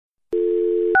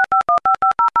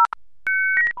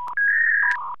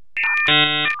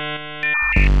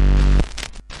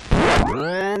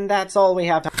And that's all we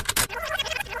have to...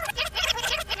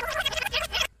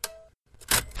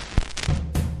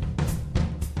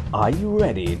 Are you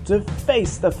ready to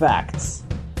face the facts?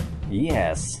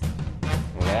 Yes.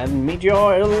 Then meet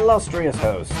your illustrious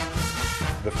host.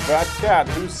 The fat cat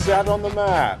who sat on the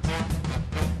mat.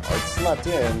 Or slept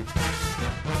in.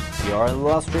 Your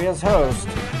illustrious host,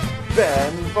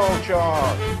 Ben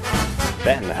Volchok.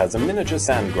 Ben has a miniature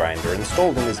sand grinder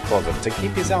installed in his closet to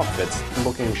keep his outfits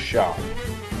looking sharp.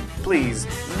 Please,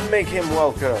 make him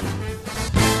welcome.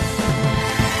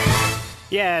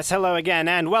 Yes, hello again,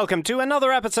 and welcome to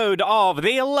another episode of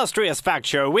the Illustrious Fact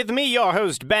Show with me, your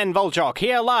host, Ben Volchok,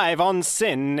 here live on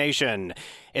Sin Nation.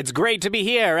 It's great to be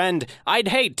here, and I'd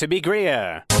hate to be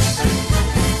Greer.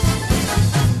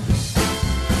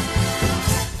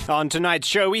 On tonight's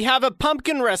show, we have a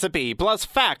pumpkin recipe, plus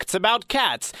facts about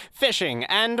cats, fishing,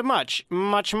 and much,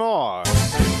 much more.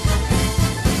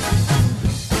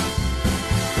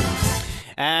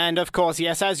 And, of course,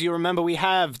 yes, as you remember, we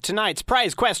have tonight's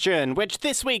prize question, which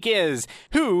this week is,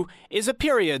 who is a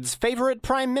period's favorite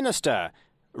prime minister?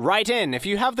 Write in if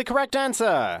you have the correct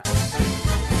answer.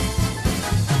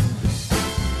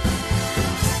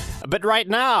 But right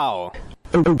now...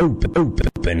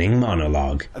 Opening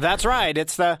monologue. That's right,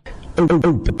 it's the...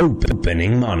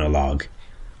 Opening monologue.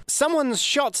 Someone's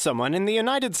shot someone in the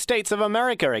United States of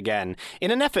America again,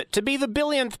 in an effort to be the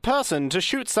billionth person to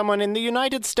shoot someone in the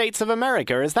United States of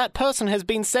America, as that person has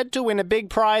been said to win a big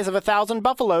prize of 1,000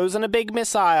 buffaloes and a big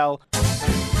missile.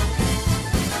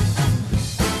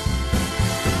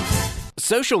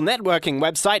 Social networking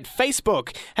website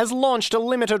Facebook has launched a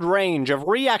limited range of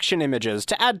reaction images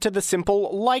to add to the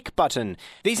simple like button.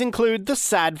 These include the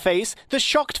sad face, the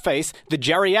shocked face, the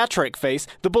geriatric face,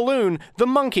 the balloon, the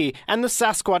monkey, and the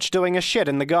Sasquatch doing a shit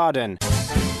in the garden.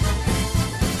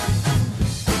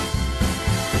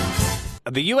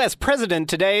 The US president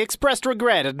today expressed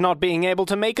regret at not being able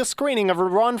to make a screening of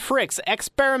Ron Frick's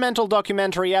experimental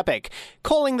documentary epic,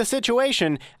 calling the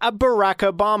situation a Barack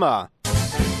Obama.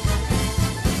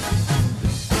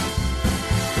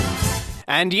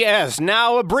 And yes,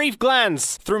 now a brief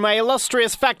glance through my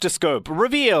illustrious factoscope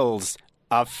reveals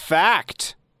a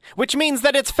fact. Which means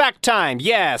that it's fact time.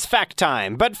 Yes, fact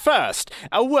time. But first,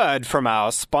 a word from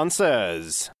our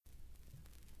sponsors.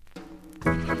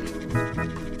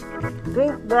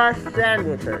 Toothbrush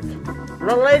sandwiches.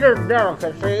 The latest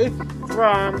delicacy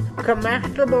from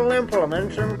Comestible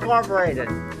Implements Incorporated.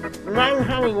 And I'm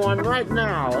having one right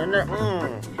now, and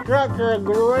such a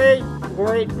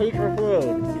great piece of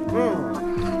food.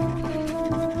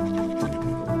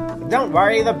 Don't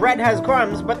worry, the bread has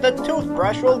crumbs, but the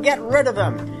toothbrush will get rid of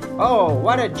them. Oh,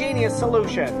 what a genius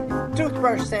solution.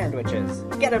 Toothbrush sandwiches.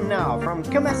 Get them now from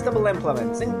Comestible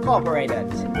Implements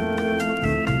Incorporated.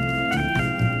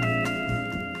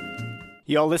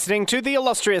 You're listening to the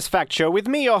Illustrious Fact Show with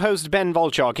me, your host, Ben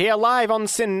Volchok, here live on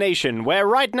Sin Nation, where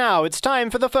right now it's time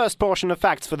for the first portion of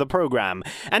facts for the program.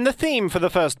 And the theme for the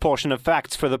first portion of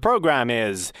facts for the program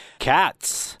is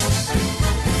cats.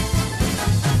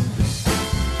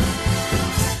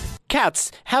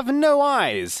 Cats have no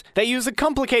eyes. They use a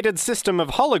complicated system of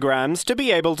holograms to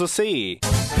be able to see.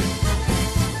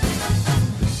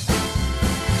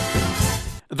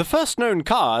 The first known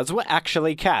cars were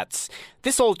actually cats.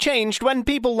 This all changed when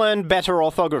people learned better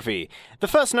orthography. The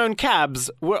first known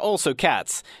cabs were also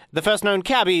cats. The first known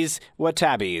cabbies were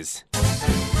tabbies.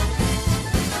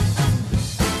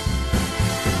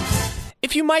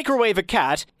 If you microwave a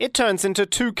cat, it turns into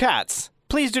two cats.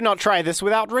 Please do not try this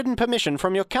without written permission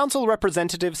from your council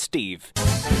representative, Steve.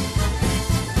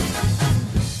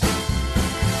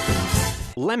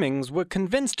 Lemmings were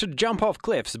convinced to jump off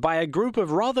cliffs by a group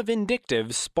of rather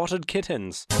vindictive spotted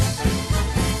kittens.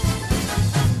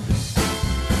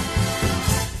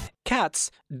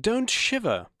 Cats don't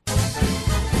shiver.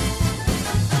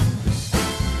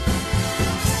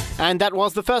 And that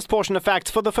was the first portion of facts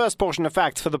for the first portion of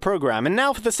facts for the program. And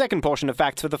now for the second portion of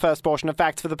facts for the first portion of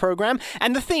facts for the program.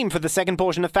 And the theme for the second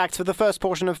portion of facts for the first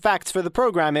portion of facts for the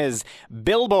program is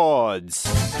billboards.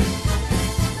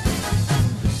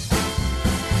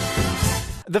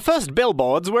 The first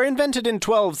billboards were invented in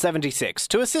 1276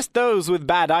 to assist those with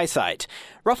bad eyesight.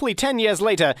 Roughly 10 years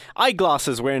later,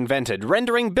 eyeglasses were invented,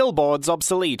 rendering billboards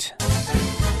obsolete.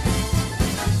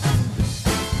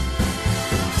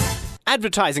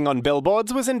 Advertising on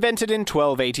billboards was invented in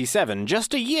 1287,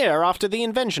 just a year after the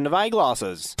invention of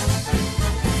eyeglasses.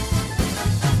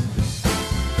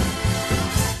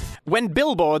 When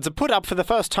billboards are put up for the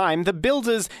first time, the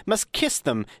builders must kiss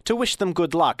them to wish them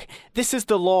good luck. This is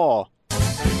the law.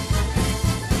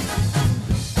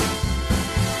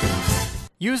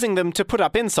 Using them to put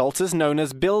up insults is known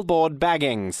as billboard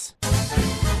baggings.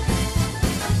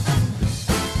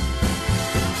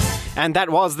 And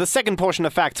that was the second portion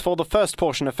of facts for the first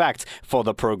portion of facts for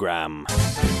the program.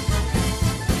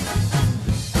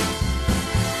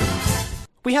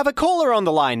 We have a caller on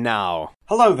the line now.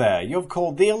 Hello there, you've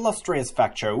called the Illustrious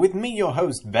Fact Show with me, your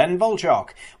host, Ben Volchok.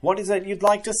 What is it you'd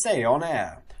like to say on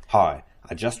air? Hi,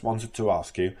 I just wanted to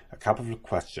ask you a couple of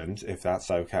questions, if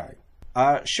that's okay.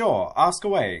 Sure, ask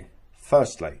away.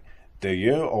 Firstly, do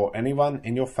you or anyone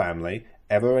in your family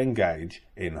ever engage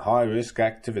in high-risk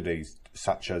activities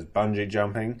such as bungee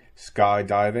jumping,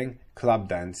 skydiving, club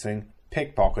dancing,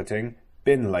 pickpocketing,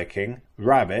 bin licking,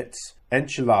 rabbits,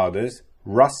 enchiladas,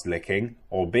 rust licking,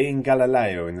 or being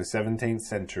Galileo in the 17th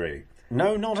century?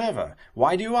 No, not ever.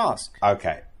 Why do you ask?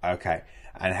 Okay.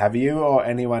 And have you or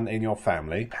anyone in your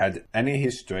family had any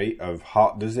history of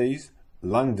heart disease,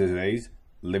 lung disease,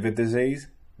 liver disease,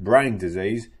 brain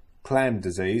disease, clam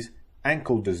disease,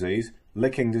 ankle disease,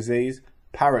 licking disease,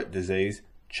 parrot disease,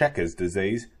 checkers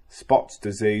disease, spots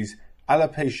disease,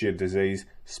 alopecia disease,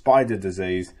 spider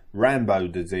disease, Rambo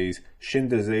disease, shin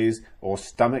disease, or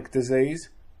stomach disease?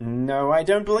 No, I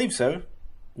don't believe so.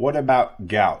 What about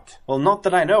gout? Well, not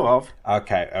that I know of.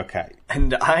 Okay.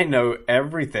 And I know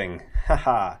everything.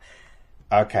 Haha.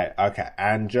 Okay.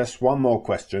 And just one more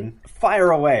question.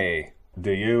 Fire away.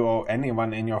 Do you or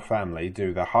anyone in your family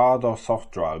do the hard or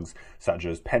soft drugs such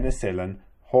as penicillin,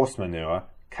 horse manure,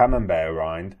 camembert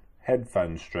rind,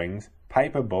 headphone strings,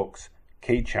 paper books,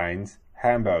 keychains,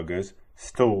 hamburgers,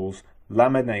 stools,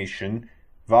 lamination,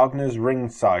 Wagner's ring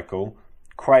cycle,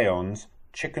 crayons,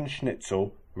 chicken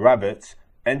schnitzel, rabbits,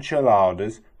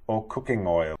 enchiladas, or cooking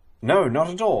oil? No, not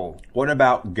at all. What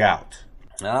about gout?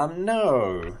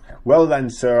 No. Well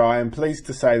then, sir, I am pleased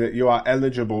to say that you are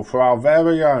eligible for our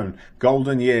very own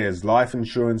Golden Years life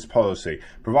insurance policy,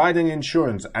 providing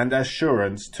insurance and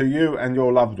assurance to you and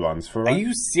your loved ones for... Are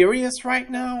you serious right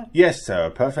now? Yes,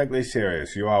 sir, perfectly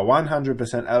serious. You are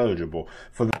 100% eligible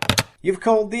for the... You've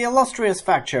called the Illustrious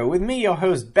Fact Show with me, your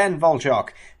host, Ben Volchok.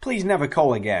 Please never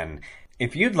call again.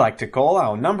 If you'd like to call,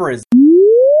 our number is...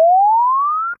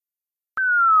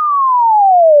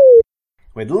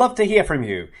 We'd love to hear from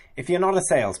you, if you're not a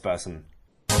salesperson.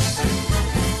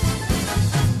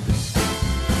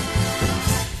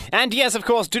 And yes, of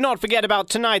course, do not forget about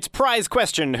tonight's prize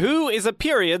question. Who is a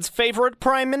period's favourite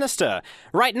Prime Minister?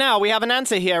 Right now, we have an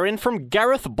answer here in from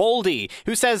Gareth Baldy,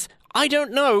 who says, I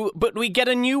don't know, but we get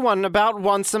a new one about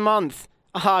once a month.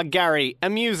 Ah, Gary,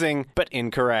 amusing, but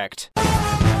incorrect.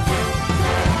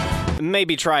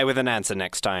 Maybe try with an answer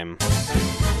next time.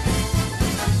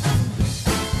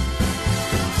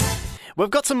 We've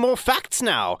got some more facts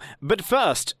now, but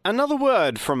first, another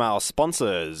word from our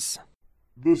sponsors.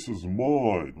 This is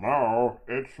mine. No,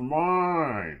 it's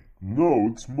mine. No,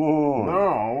 it's mine.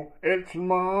 No, it's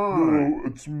mine. No,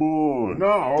 it's mine.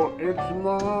 No, it's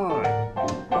mine.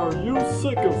 Are you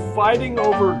sick of fighting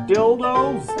over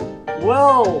dildos?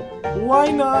 Well, why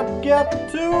not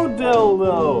get 2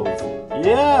 dildos?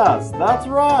 Yes, that's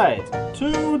right,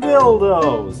 2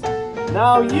 dildos.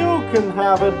 Now you can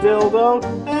have a dildo,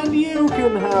 and you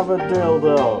can have a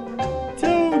dildo. 2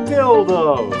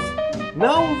 dildos.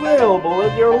 Now available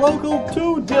at your local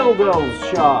 2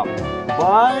 dildos shop.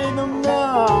 Buy them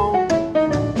now.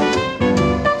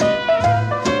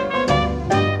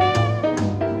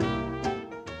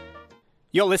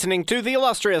 You're listening to the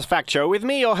Illustrious Fact Show with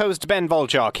me, your host Ben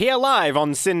Volchok, here live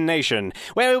on Sin Nation,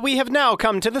 where we have now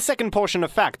come to the second portion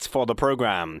of facts for the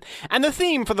program. And the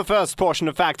theme for the first portion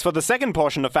of facts for the second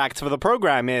portion of facts for the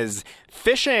program is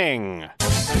fishing.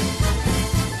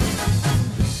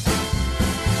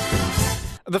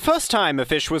 The first time a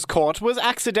fish was caught was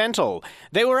accidental.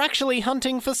 They were actually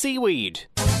hunting for seaweed.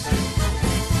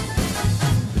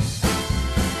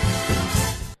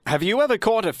 Have you ever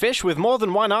caught a fish with more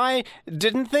than one eye?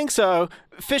 Didn't think so.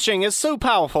 Fishing is so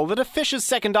powerful that a fish's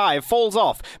second eye falls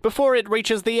off before it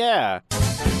reaches the air.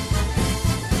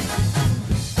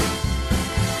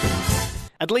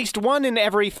 At least 1 in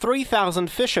every 3,000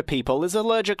 fisher people is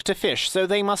allergic to fish, so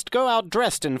they must go out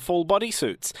dressed in full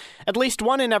bodysuits. At least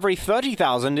 1 in every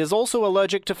 30,000 is also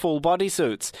allergic to full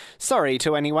bodysuits. Sorry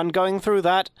to anyone going through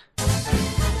that.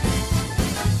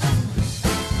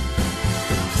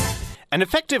 An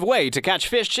effective way to catch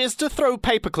fish is to throw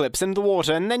paper clips in the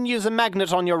water and then use a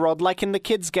magnet on your rod like in the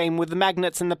kids' game with the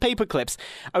magnets and the paper clips,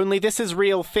 only this is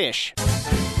real fish.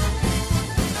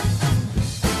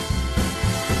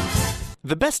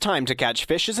 The best time to catch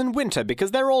fish is in winter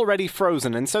because they're already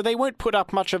frozen and so they won't put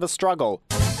up much of a struggle.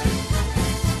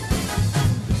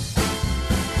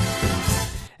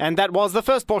 And that was the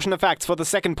first portion of facts for the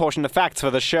second portion of facts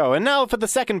for the show. And now for the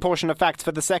second portion of facts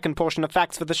for the second portion of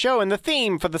facts for the show. And the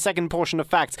theme for the second portion of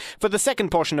facts for the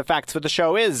second portion of facts for the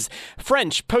show is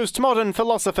French postmodern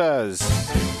philosophers.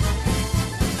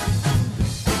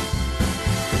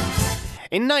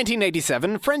 In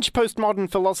 1987, French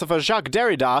postmodern philosopher Jacques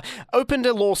Derrida opened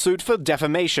a lawsuit for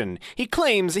defamation. He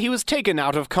claims he was taken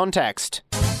out of context.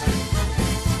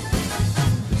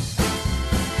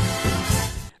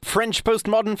 French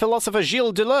postmodern philosopher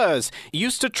Gilles Deleuze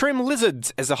used to trim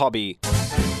lizards as a hobby.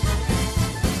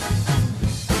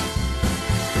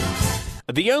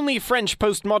 The only French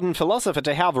postmodern philosopher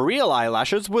to have real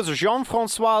eyelashes was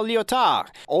Jean-François Lyotard.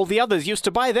 All the others used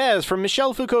to buy theirs from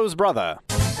Michel Foucault's brother.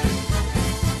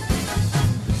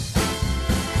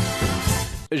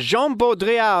 Jean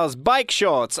Baudrillard's bike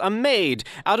shorts are made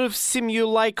out of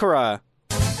simulacra.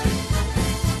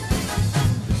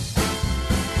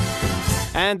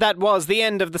 And that was the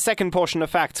end of the second portion of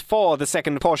facts for the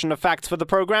second portion of facts for the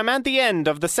program, and the end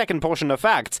of the second portion of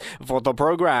facts for the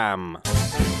program.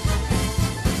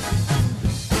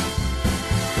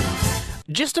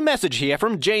 Just a message here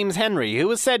from James Henry, who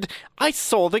has said, "I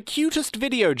saw the cutest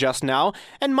video just now,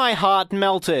 and my heart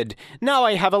melted. Now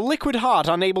I have a liquid heart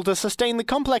unable to sustain the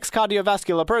complex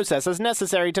cardiovascular processes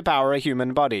necessary to power a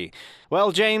human body."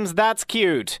 Well, James, that's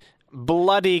cute.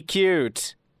 Bloody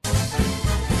cute.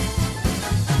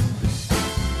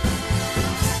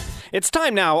 It's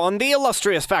time now on the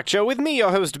Illustrious Fact Show with me,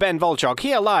 your host Ben Volchok,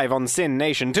 here live on Sin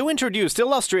Nation, to introduce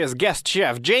illustrious guest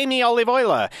chef Jamie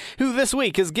Olivoila, who this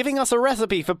week is giving us a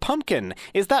recipe for pumpkin.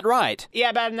 Is that right?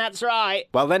 Yeah, Ben, that's right.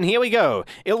 Well then, here we go.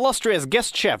 Illustrious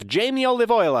guest chef Jamie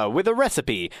Olivoila with a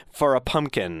recipe for a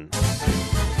pumpkin.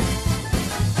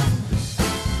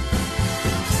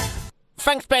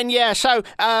 Thanks, Ben. Yeah, so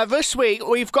this week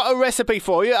we've got a recipe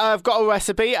for you. I've got a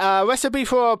recipe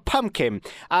for a pumpkin.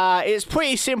 It's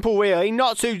pretty simple, really,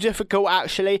 not too difficult,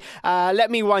 actually. Let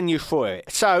me run you through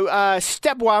it. So,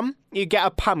 step one, you get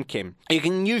a pumpkin. You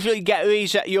can usually get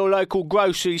these at your local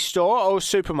grocery store or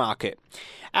supermarket.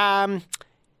 And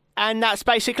that's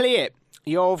basically it.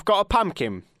 You've got a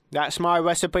pumpkin. That's my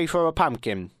recipe for a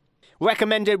pumpkin.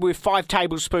 Recommended with 5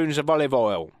 tablespoons of olive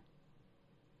oil.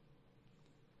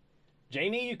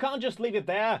 Jamie, you can't just leave it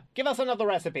there. Give us another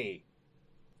recipe.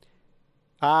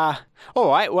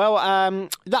 Alright, well,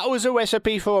 that was a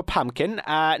recipe for a pumpkin.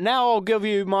 Now I'll give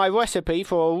you my recipe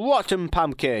for a rotten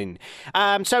pumpkin.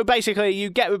 So basically, you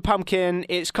get the pumpkin,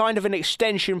 it's kind of an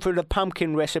extension for the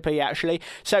pumpkin recipe, actually.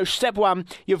 So step one,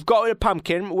 you've got the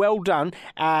pumpkin, well done.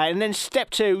 And then step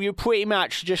two, you pretty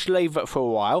much just leave it for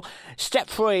a while. Step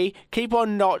three, keep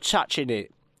on not touching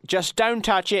it. Just don't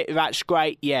touch it, that's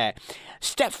great, yeah.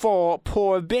 Step 4,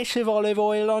 pour a bit of olive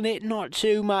oil on it, not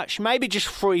too much, maybe just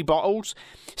 3 bottles.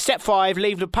 Step 5,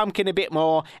 leave the pumpkin a bit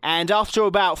more, and after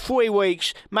about 3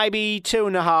 weeks, maybe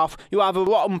 2.5, you'll have a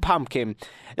rotten pumpkin.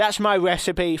 That's my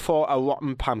recipe for a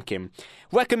rotten pumpkin.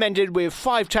 Recommended with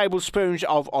 5 tablespoons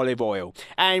of olive oil.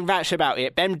 And that's about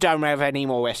it, then don't have any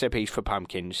more recipes for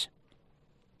pumpkins.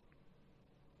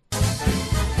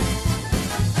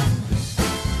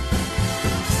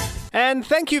 And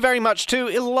thank you very much to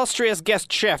illustrious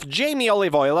guest chef Jamie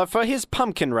Olivoila for his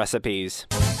pumpkin recipes.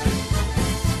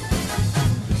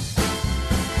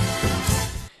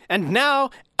 And now,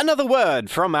 another word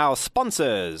from our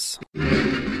sponsors.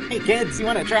 Hey kids, you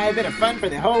want to try a bit of fun for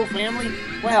the whole family?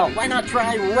 Well, why not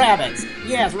try rabbits?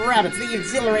 Yes, rabbits, the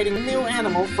exhilarating new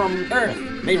animal from Earth.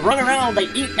 They run around, they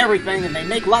eat everything, and they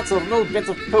make lots of little bits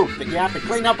of poop that you have to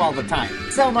clean up all the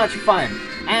time. So much fun.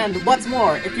 And what's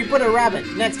more, if you put a rabbit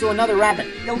next to another rabbit,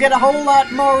 you'll get a whole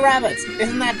lot more rabbits.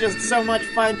 Isn't that just so much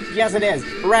fun? Yes, it is.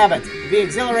 Rabbits, the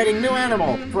exhilarating new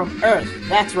animal from Earth.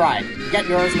 That's right. Get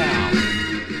yours now.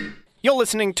 You're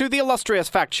listening to the Illustrious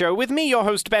Fact Show with me, your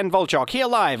host Ben Volchok, here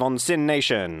live on Sin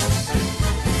Nation.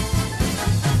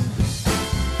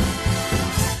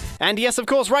 And yes, of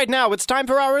course, right now it's time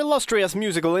for our illustrious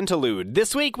musical interlude.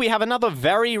 This week we have another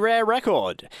very rare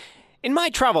record. In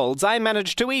my travels, I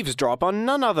managed to eavesdrop on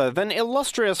none other than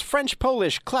illustrious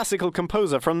French-Polish classical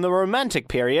composer from the Romantic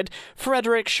period,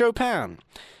 Frédéric Chopin.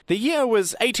 The year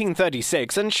was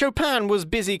 1836, and Chopin was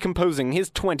busy composing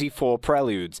his 24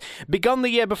 preludes, begun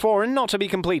the year before and not to be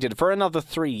completed for another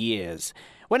 3 years.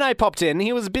 When I popped in,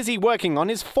 he was busy working on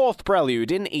his 4th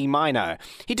prelude in E minor.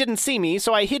 He didn't see me,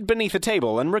 so I hid beneath a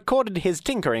table and recorded his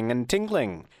tinkering and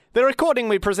tinkling. The recording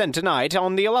we present tonight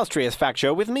on the Illustrious Fact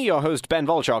Show with me, your host Ben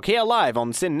Volchok, here live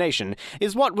on Sin Nation,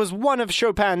 is what was one of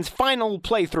Chopin's final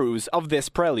playthroughs of this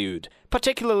prelude.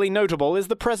 Particularly notable is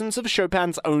the presence of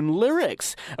Chopin's own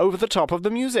lyrics over the top of the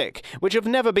music, which have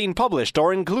never been published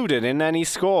or included in any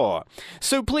score.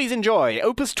 So please enjoy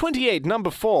Opus 28, number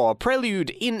 4, Prelude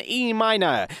in E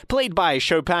minor, played by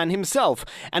Chopin himself,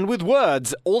 and with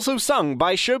words also sung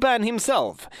by Chopin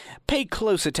himself. Pay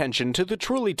close attention to the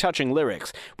truly touching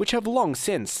lyrics, which have long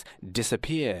since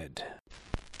disappeared.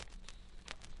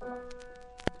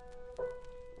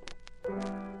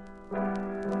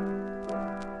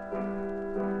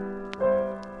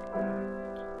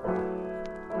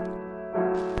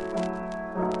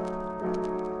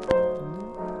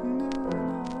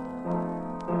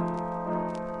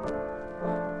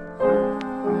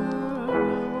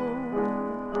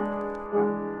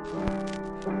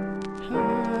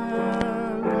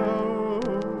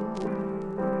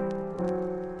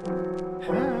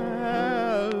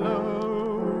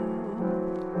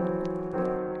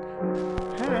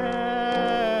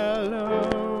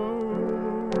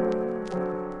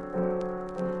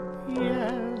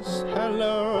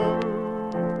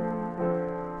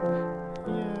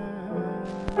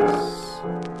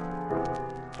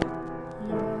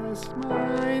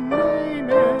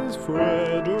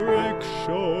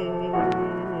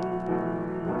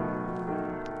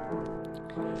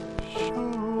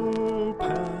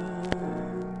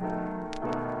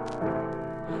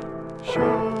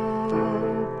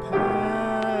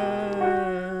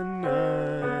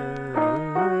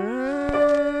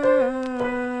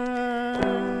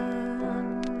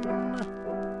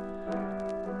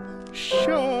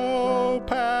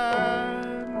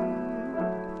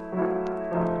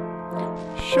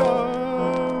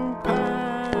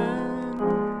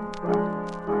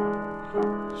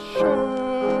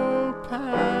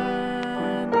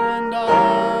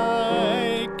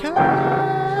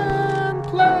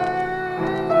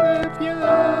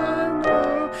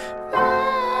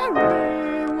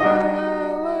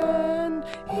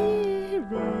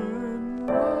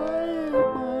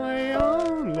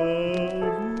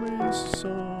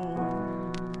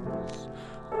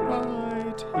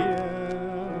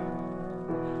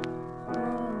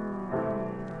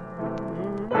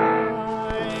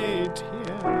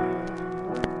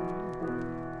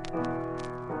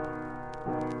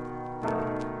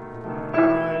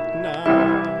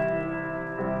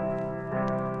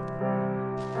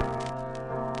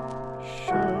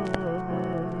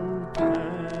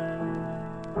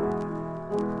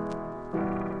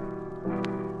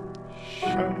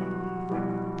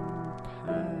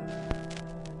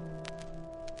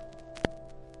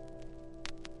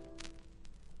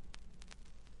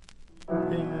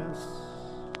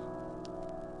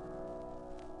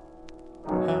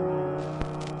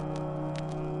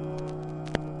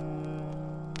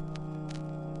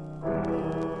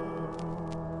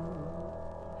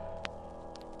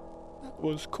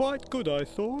 Was quite good, I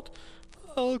thought.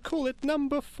 I'll call it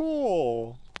number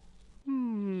 4.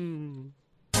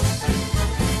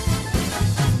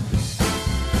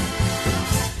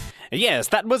 Yes,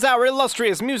 that was our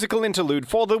illustrious musical interlude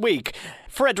for the week.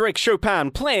 Frédéric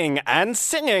Chopin playing and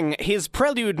singing his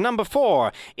Prelude number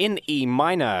 4 in E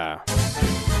minor.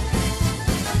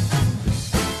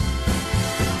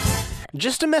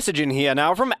 Just a message in here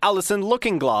now from Alison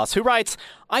Lookingglass, who writes,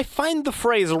 I find the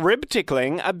phrase rib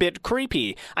tickling a bit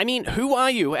creepy. I mean, who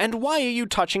are you and why are you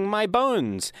touching my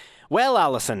bones? Well,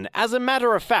 Alison, as a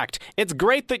matter of fact, it's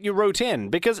great that you wrote in,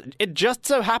 because it just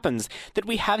so happens that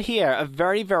we have here a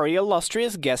very, very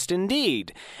illustrious guest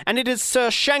indeed. And it is Sir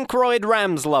Shankroyd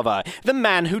Ramslover, the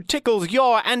man who tickles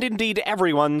your and indeed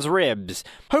everyone's ribs.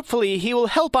 Hopefully he will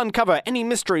help uncover any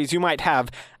mysteries you might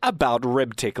have about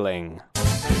rib tickling.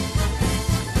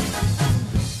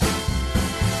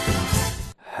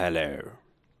 Hello.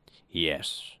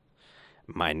 Yes.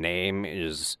 My name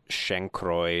is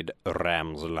Shankroyd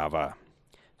Ramslover.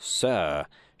 Sir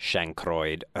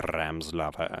Shankroyd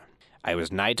Ramslover. I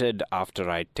was knighted after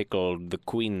I tickled the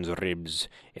Queen's ribs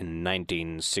in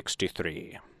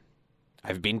 1963.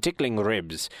 I've been tickling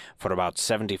ribs for about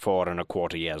 74 and a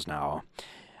quarter years now.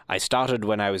 I started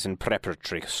when I was in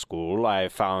preparatory school. I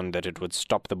found that it would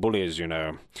stop the bullies, you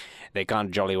know. They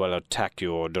can't jolly well attack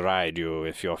you or deride you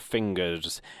if your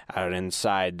fingers are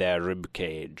inside their rib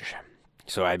cage.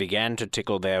 So I began to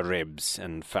tickle their ribs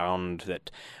and found that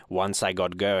once I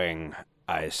got going,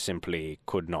 I simply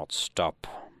could not stop.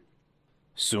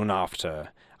 Soon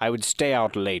after, I would stay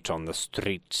out late on the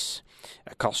streets,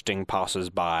 accosting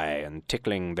passers-by and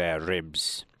tickling their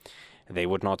ribs. They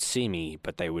would not see me,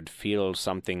 but they would feel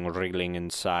something wriggling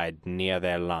inside near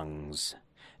their lungs.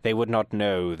 They would not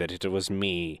know that it was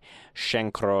me,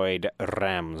 Shankroid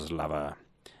Ramslover.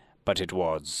 But it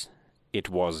was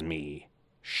me,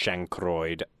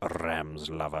 Shankroid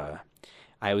Ramslover.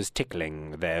 I was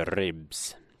tickling their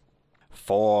ribs.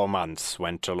 4 months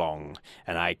went along,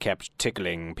 and I kept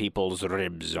tickling people's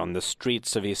ribs on the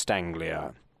streets of East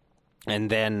Anglia.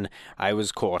 And then I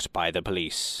was caught by the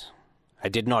police. I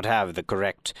did not have the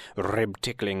correct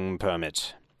rib-tickling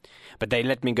permit. But they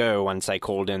let me go once I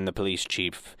called in the police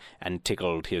chief and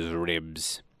tickled his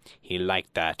ribs. He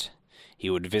liked that. He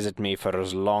would visit me for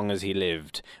as long as he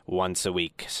lived, once a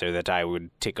week, so that I would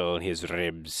tickle his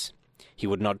ribs. He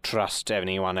would not trust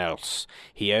anyone else.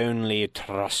 He only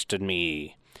trusted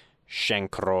me,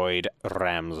 Shankroid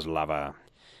Ramslover.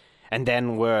 And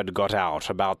then word got out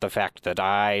about the fact that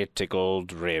I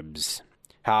tickled ribs.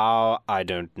 How, I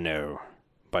don't know,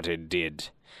 but it did.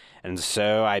 And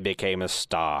so I became a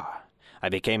star. I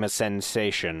became a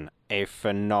sensation, a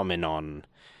phenomenon.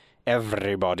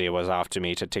 Everybody was after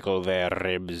me to tickle their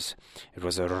ribs. It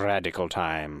was a radical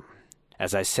time.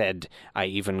 As I said, I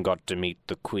even got to meet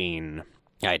the Queen.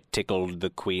 I tickled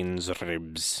the Queen's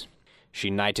ribs. She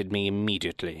knighted me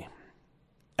immediately.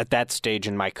 At that stage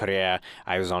in my career,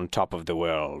 I was on top of the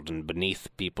world and beneath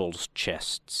people's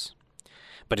chests.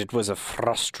 But it was a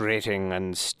frustrating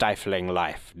and stifling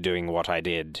life doing what I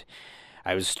did.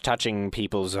 I was touching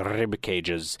people's rib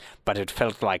cages, but it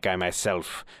felt like I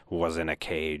myself was in a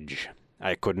cage.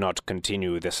 I could not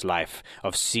continue this life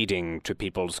of ceding to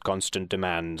people's constant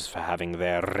demands for having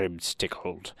their ribs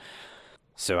tickled.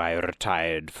 So I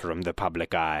retired from the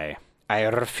public eye. I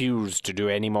refused to do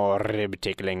any more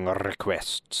rib-tickling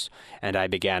requests, and I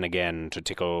began again to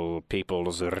tickle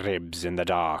people's ribs in the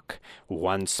dark,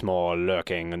 once more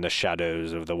lurking in the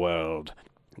shadows of the world,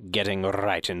 getting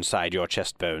right inside your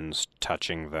chest bones,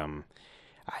 touching them.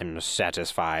 I'm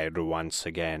satisfied once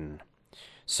again.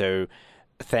 So,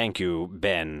 thank you,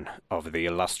 Ben, of the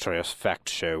Illustrious Fact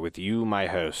Show, with you, my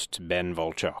host, Ben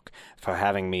Volchok, for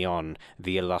having me on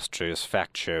the Illustrious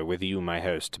Fact Show with you, my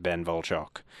host, Ben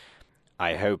Volchok.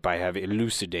 I hope I have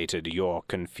elucidated your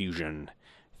confusion.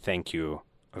 Thank you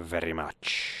very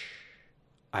much.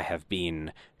 I have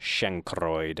been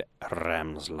Shankroid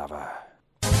Ramslover.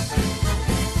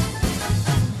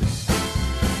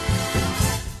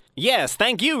 Yes,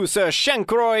 thank you, Sir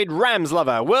Shankroid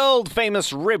Ramslover,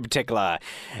 world-famous rib tickler.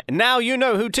 Now you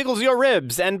know who tickles your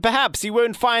ribs, and perhaps you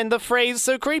won't find the phrase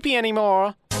so creepy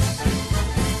anymore.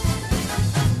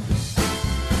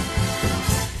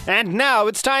 And now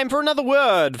it's time for another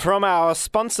word from our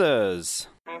sponsors.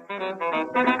 Are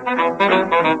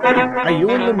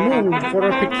you in the mood for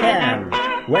a pecan?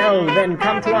 Well, then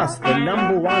come to us, the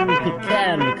 #1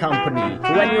 pecan company.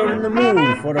 When you're in the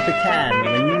mood for a pecan,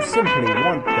 when you simply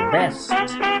want the best.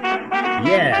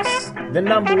 Yes, the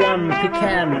 #1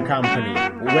 pecan company,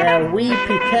 where we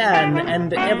pecan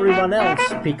and everyone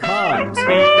else pecans.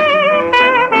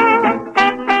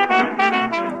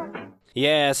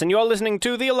 Yes, and you're listening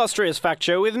to the Illustrious Fact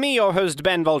Show with me, your host,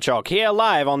 Ben Volchok, here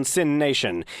live on Sin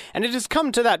Nation. And it has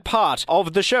come to that part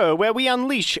of the show where we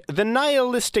unleash the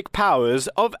nihilistic powers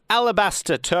of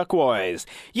Alabaster Turquoise.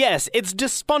 Yes, it's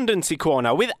Despondency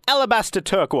Corner with Alabaster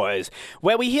Turquoise,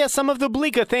 where we hear some of the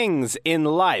bleaker things in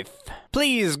life.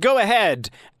 Please go ahead,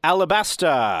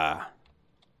 Alabaster.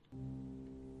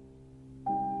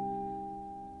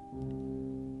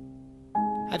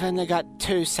 I've only got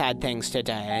 2 sad things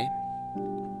today.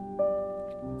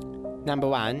 Number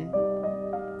 1,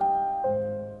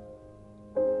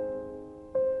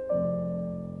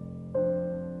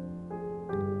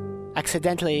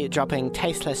 accidentally dropping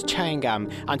tasteless chewing gum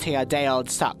onto your day-old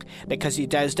sock because you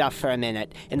dozed off for a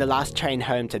minute in the last train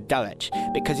home to Dulwich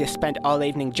because you spent all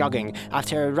evening jogging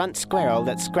after a runt squirrel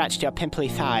that scratched your pimply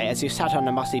thigh as you sat on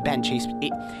a mossy bench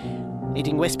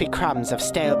eating wispy crumbs of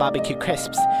stale barbecue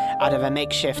crisps out of a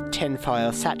makeshift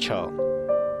tinfoil satchel.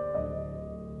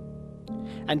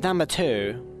 And number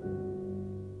 2,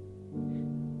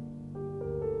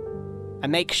 a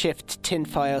makeshift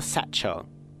tinfoil satchel.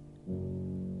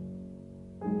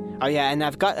 Oh yeah, and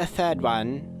I've got a third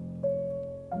one.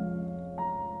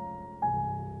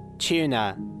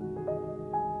 Tuna.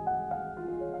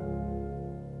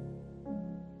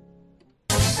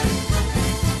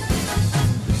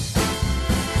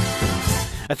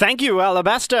 Thank you,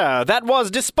 Alabaster. That was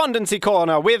Despondency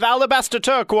Corner with Alabaster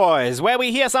Turquoise, where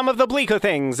we hear some of the bleaker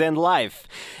things in life.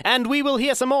 And we will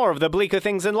hear some more of the bleaker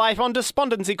things in life on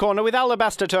Despondency Corner with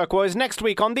Alabaster Turquoise next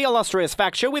week on the Illustrious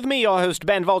Fact Show with me, your host,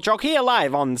 Ben Volchok, here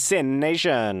live on Sin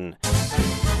Nation.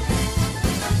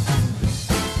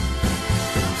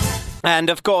 And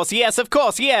of course,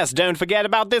 yes, don't forget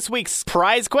about this week's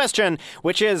prize question,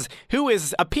 which is, who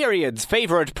is a period's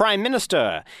favourite Prime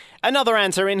Minister? Another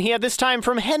answer in here, this time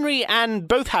from Henry Ann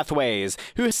Bothhathways,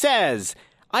 who says,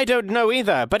 I don't know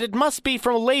either, but it must be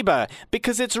from Labour,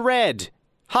 because it's red.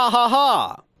 Ha ha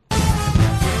ha!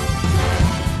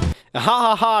 Ha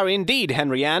ha ha indeed,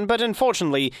 Henry Ann, but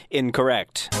unfortunately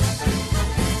incorrect.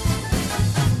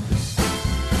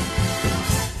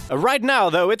 Right now,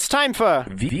 though, it's time for...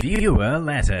 Viewer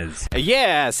letters.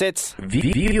 Yes, it's...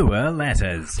 Viewer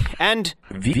letters. And...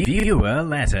 Viewer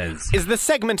letters. Is the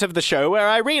segment of the show where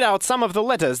I read out some of the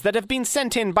letters that have been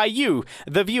sent in by you,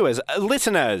 the viewers,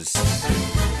 listeners.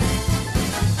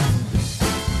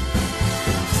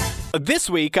 This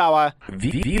week, our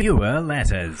viewer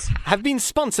letters have been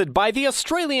sponsored by the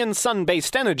Australian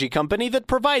sun-based energy company that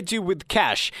provides you with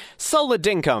cash. Solid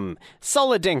income.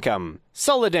 Solid income.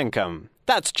 Solid income.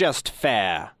 That's just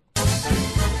fair.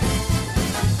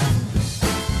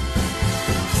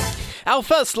 Our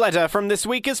first letter from this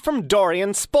week is from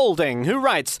Dorian Spaulding, who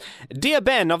writes, Dear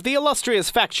Ben of the Illustrious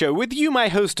Fact Show, with you my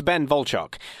host Ben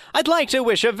Volchok. I'd like to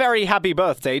wish a very happy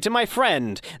birthday to my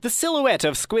friend, the silhouette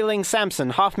of squealing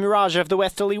Samson, half mirage of the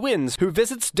westerly winds, who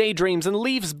visits daydreams and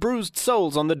leaves bruised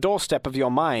souls on the doorstep of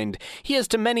your mind. Here's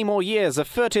to many more years of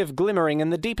furtive glimmering in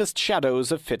the deepest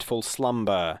shadows of fitful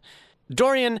slumber.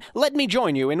 Dorian, let me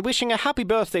join you in wishing a happy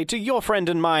birthday to your friend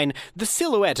and mine, the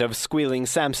silhouette of Squealing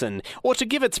Samson, or to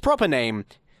give its proper name...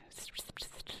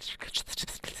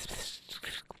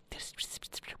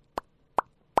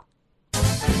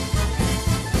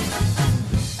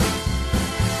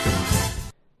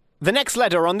 The next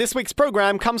letter on this week's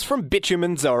program comes from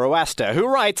Bitumen Zoroaster, who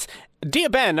writes, Dear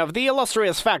Ben of the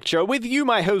Illustrious Fact Show, with you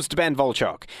my host Ben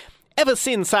Volchok. Ever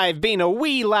since I've been a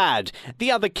wee lad,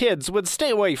 the other kids would stay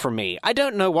away from me. I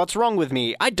don't know what's wrong with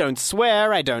me. I don't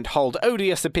swear, I don't hold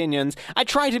odious opinions, I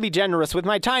try to be generous with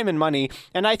my time and money,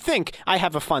 and I think I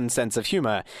have a fun sense of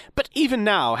humor. But even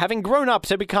now, having grown up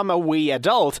to become a wee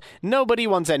adult, nobody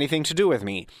wants anything to do with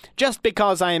me. Just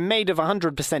because I am made of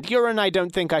 100% urine, I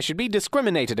don't think I should be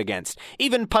discriminated against.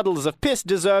 Even puddles of piss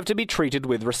deserve to be treated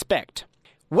with respect.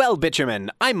 Well, Bitumen,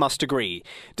 I must agree.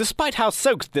 Despite how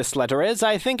soaked this letter is,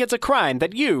 I think it's a crime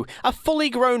that you, a fully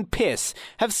grown piss,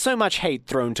 have so much hate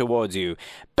thrown towards you.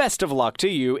 Best of luck to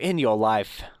you in your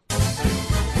life.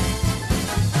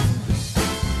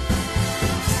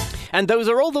 And those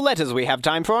are all the letters we have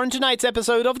time for in tonight's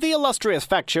episode of the Illustrious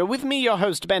Fact Show with me, your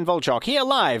host, Ben Volchok, here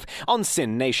live on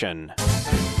Sin Nation.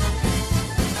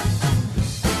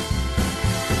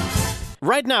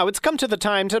 Right now, it's come to the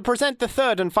time to present the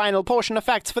third and final portion of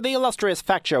facts for the Illustrious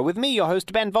Fact Show with me, your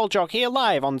host, Ben Volchok, here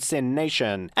live on Sin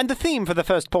Nation. And the theme for the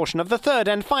first portion of the third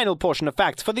and final portion of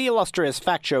facts for the Illustrious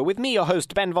Fact Show with me, your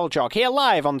host, Ben Volchok, here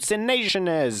live on Sin Nation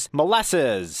is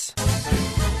molasses.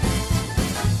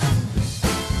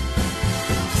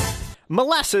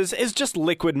 Molasses is just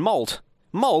liquid malt.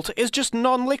 Malt is just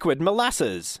non-liquid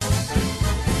molasses.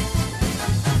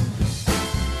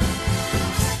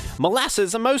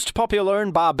 Molasses are most popular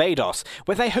in Barbados,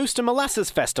 where they host a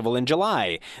molasses festival in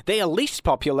July. They are least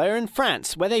popular in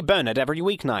France, where they burn it every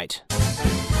weeknight.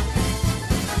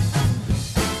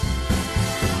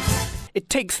 It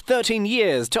takes 13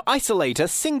 years to isolate a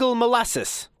single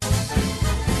molasses.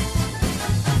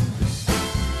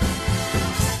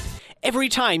 Every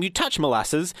time you touch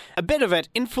molasses, a bit of it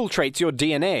infiltrates your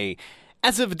DNA.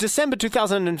 As of December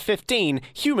 2015,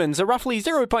 humans are roughly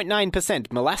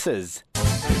 0.9% molasses.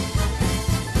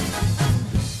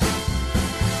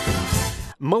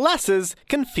 Molasses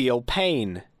can feel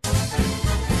pain.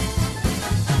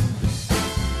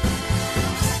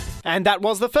 And that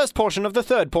was the first portion of the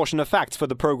third portion of facts for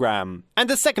the program. And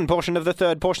the second portion of the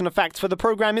third portion of facts for the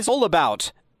program is all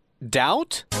about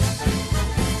doubt?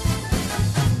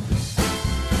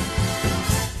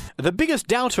 The biggest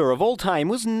doubter of all time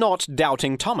was not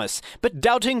Doubting Thomas, but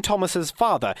Doubting Thomas's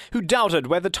father, who doubted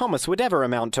whether Thomas would ever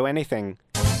amount to anything.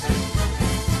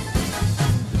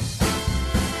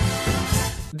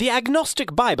 The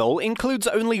agnostic Bible includes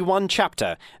only one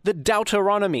chapter, the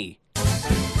Deuteronomy.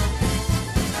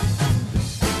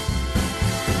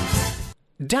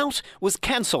 Doubt was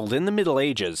cancelled in the Middle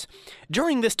Ages.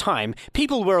 During this time,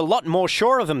 people were a lot more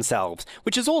sure of themselves,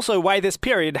 which is also why this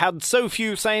period had so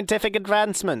few scientific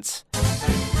advancements.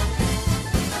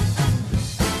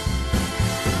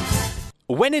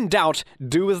 When in doubt,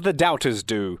 do as the doubters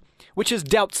do, which is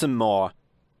doubt some more,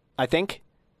 I think.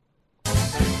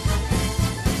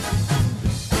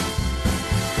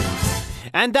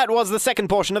 And that was the second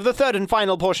portion of the third and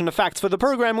final portion of facts for the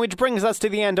program, which brings us to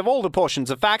the end of all the portions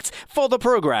of facts for the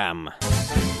program.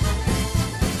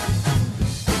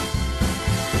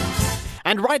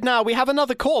 And right now we have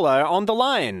another caller on the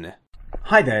line.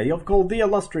 Hi there, you've called the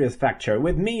Illustrious Fact Show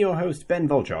with me, your host, Ben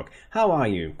Volchok. How are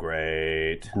you?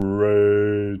 Great.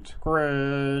 Great.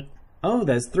 Great. Oh,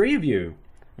 there's 3 of you.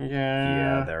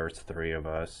 Yeah, there's 3 of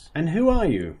us. And who are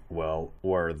you? Well,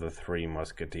 we're the 3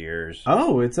 Musketeers.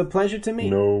 Oh, it's a pleasure to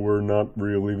meet. No, we're not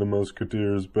really the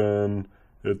Musketeers, Ben.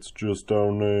 It's just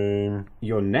our name.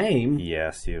 Your name?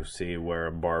 Yes, you see, we're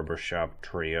a barbershop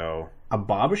trio. A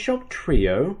barbershop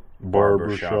trio?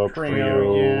 Barbershop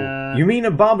trio. Yeah. You mean a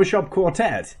barbershop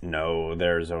quartet? No,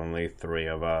 there's only 3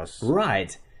 of us.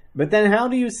 Right. But then how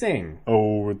do you sing?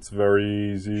 Oh, it's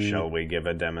very easy. Shall we give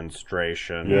a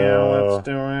demonstration? Yeah. Let's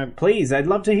do it. Please, I'd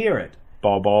love to hear it.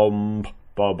 Ba-bum,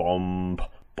 ba-bum,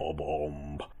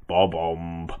 ba-bum,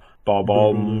 ba-bum,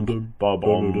 ba-bum, ba-bum,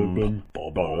 ba-bum,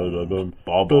 ba-bum,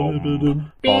 ba-bum,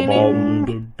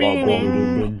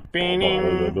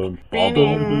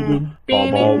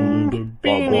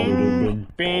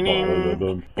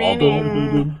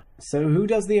 So who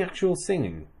does the actual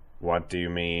singing? What do you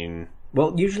mean?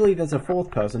 Well, usually there's a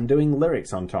 4th person doing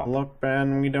lyrics on top. Look,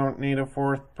 Ben, we don't need a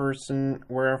 4th person.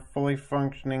 We're a fully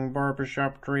functioning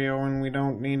barbershop trio and we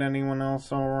don't need anyone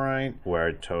else, alright?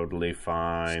 We're totally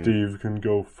fine. Steve can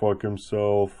go fuck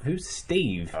himself. Who's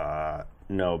Steve?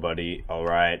 Nobody,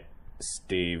 alright?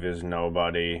 Steve is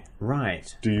nobody. Right.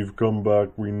 Steve, come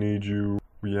back. We need you.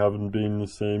 We haven't been the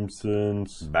same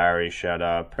since. Barry, shut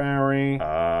up. Barry.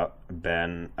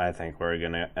 Ben, I think we're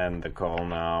gonna end the call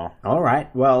now.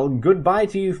 Alright, well, goodbye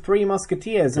to you 3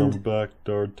 Musketeers Come back,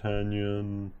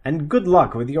 D'Artagnan. and good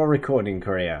luck with your recording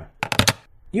career.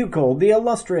 You called the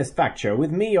Illustrious Fact Show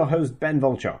with me, your host, Ben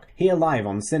Volchok, here live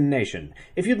on Sin Nation.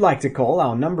 If you'd like to call,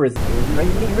 our number is...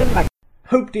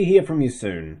 Hope to hear from you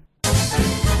soon.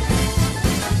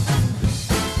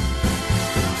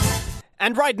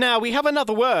 And right now we have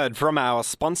another word from our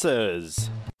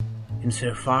sponsors.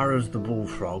 Insofar as the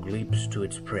bullfrog leaps to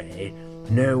its prey,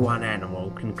 no one animal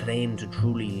can claim to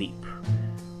truly leap.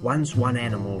 Once one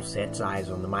animal sets eyes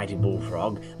on the mighty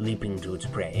bullfrog leaping to its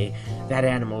prey, that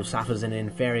animal suffers an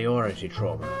inferiority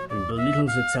trauma and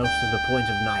belittles itself to the point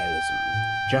of nihilism.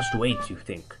 Just wait, you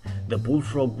think. The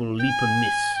bullfrog will leap and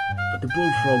miss, but the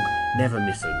bullfrog never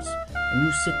misses. And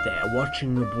you sit there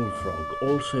watching the bullfrog,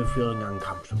 also feeling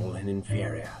uncomfortable and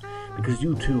inferior, because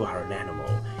you too are an animal.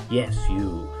 Yes,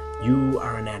 you. You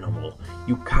are an animal.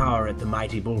 You cower at the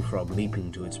mighty bullfrog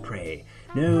leaping to its prey.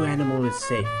 No animal is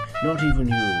safe, not even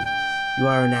you. You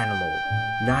are an animal.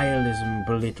 Nihilism,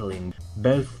 belittling,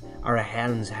 both are a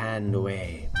hand's hand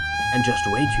away. And just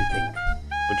wait, you think.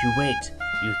 But you wait,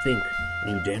 you think,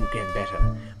 and you don't get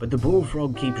better. But the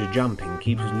bullfrog keeps jumping,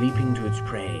 keeps leaping to its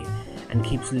prey, and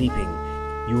keeps leaping.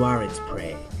 You are its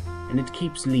prey. And it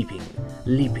keeps leaping,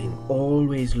 leaping,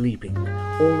 always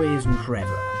and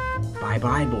forever.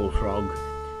 Bye-bye, bullfrog.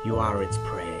 You are its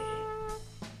prey.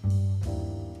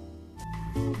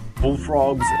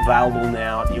 Bullfrogs available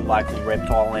now at your local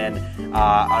reptile land.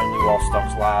 Only while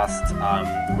stocks last.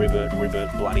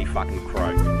 Ribbit, bloody fucking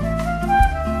croak.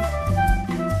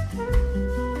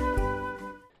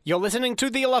 You're listening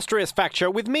to The Illustrious Fact Show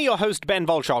with me, your host, Ben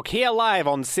Volchok, here live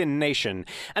on Sin Nation.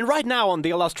 And right now on The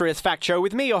Illustrious Fact Show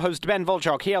with me, your host, Ben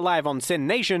Volchok, here live on Sin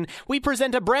Nation, we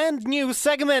present a brand new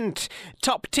segment,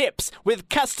 Top Tips with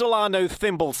Castellano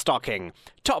Thimble Stocking.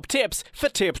 Top tips for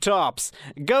tip-tops.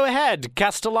 Go ahead,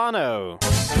 Castellano.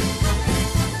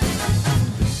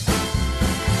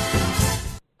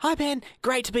 Hi, Ben.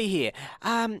 Great to be here.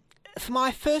 For my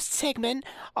first segment,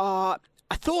 I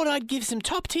thought I'd give some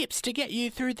top tips to get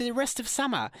you through the rest of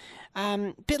summer.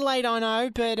 Bit late, I know,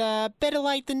 but better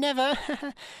late than never.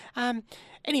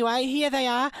 Anyway, here they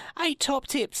are. 8 top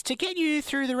tips to get you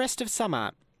through the rest of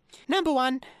summer. Number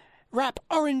 1, wrap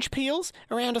orange peels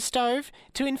around a stove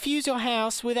to infuse your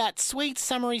house with that sweet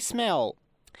summery smell.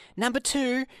 Number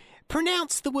 2,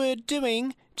 pronounce the word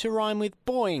doing to rhyme with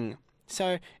boing.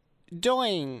 So,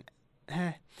 doing.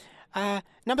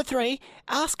 Number 3,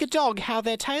 ask a dog how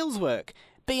their tails work.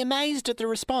 Be amazed at the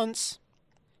response.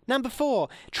 Number 4,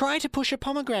 try to push a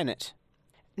pomegranate.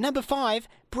 Number 5,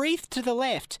 breathe to the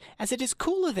left, as it is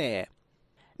cooler there.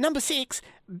 Number 6,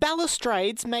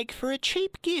 balustrades make for a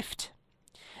cheap gift.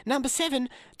 Number 7,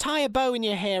 tie a bow in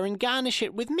your hair and garnish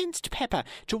it with minced pepper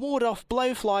to ward off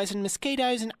blowflies and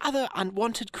mosquitoes and other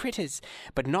unwanted critters,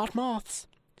 but not moths.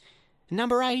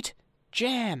 Number 8,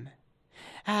 jam.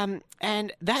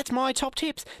 And that's my top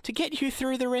tips to get you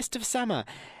through the rest of summer.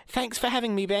 Thanks for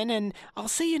having me, Ben, and I'll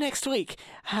see you next week.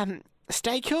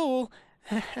 Stay cool.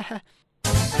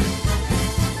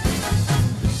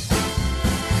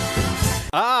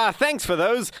 Ah, thanks for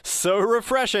those. So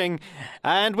refreshing.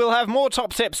 And we'll have more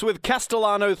top tips with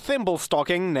Castellano thimble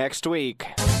stocking next week.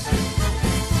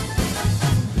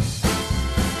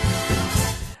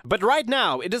 But right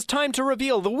now, it is time to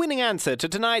reveal the winning answer to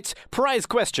tonight's prize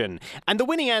question. And the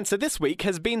winning answer this week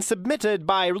has been submitted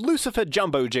by Lucifer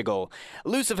Jumbo Jiggle.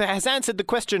 Lucifer has answered the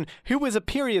question, who is a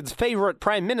period's favourite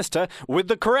Prime Minister, with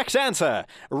the correct answer,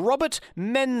 Robert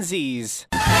Menzies.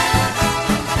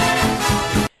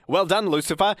 Well done,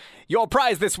 Lucifer. Your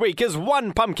prize this week is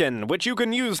 1 pumpkin, which you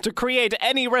can use to create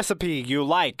any recipe you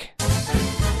like.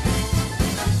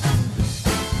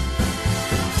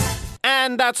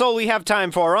 And that's all we have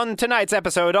time for on tonight's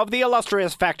episode of the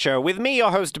Illustrious Fact Show with me,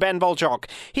 your host, Ben Volchok,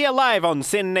 here live on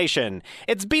Sin Nation.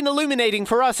 It's been illuminating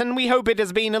for us, and we hope it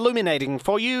has been illuminating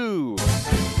for you.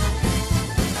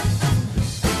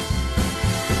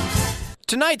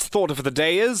 Tonight's thought of the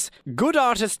day is, good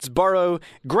artists borrow,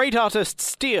 great artists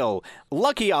steal.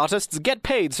 Lucky artists get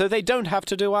paid so they don't have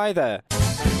to do either.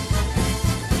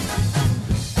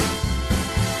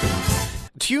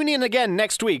 Tune in again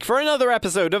next week for another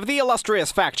episode of the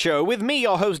Illustrious Fact Show with me,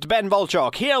 your host, Ben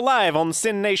Volchok, here live on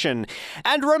Sin Nation.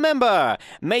 And remember,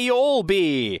 may you all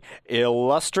be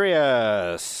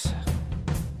illustrious.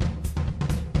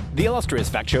 The Illustrious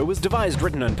Fact Show was devised,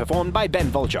 written, and performed by Ben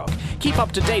Volchok. Keep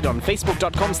up to date on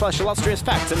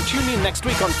Facebook.com/illustriousfacts and tune in next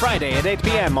week on Friday at 8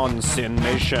 p.m. on Sin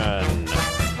Nation.